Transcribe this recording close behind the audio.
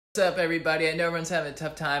What's up, everybody? I know everyone's having a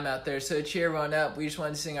tough time out there, so to cheer everyone up, we just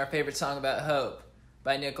wanted to sing our favorite song about hope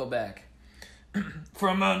by Nickelback.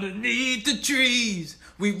 From underneath the trees,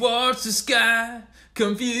 we watch the sky,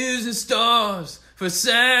 confusing stars for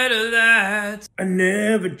satellites. I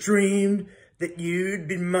never dreamed that you'd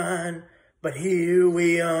be mine, but here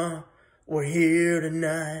we are, we're here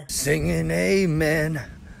tonight. Singing amen,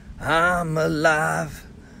 I'm alive.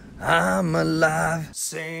 I'm alive.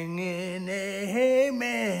 Singing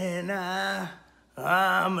amen,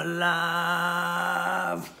 I'm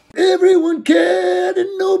alive. Everyone cared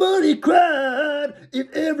and nobody cried.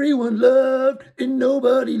 If everyone loved and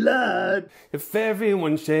nobody lied. If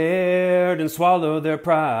everyone shared and swallowed their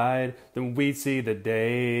pride, then we'd see the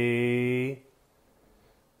day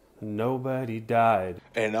nobody died.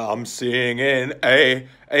 And I'm singing amen,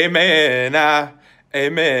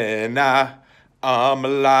 amen, I'm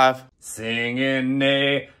alive. Singing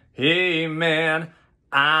amen,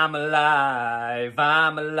 I'm alive,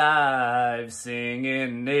 I'm alive.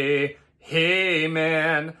 Singing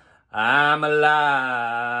amen, I'm alive.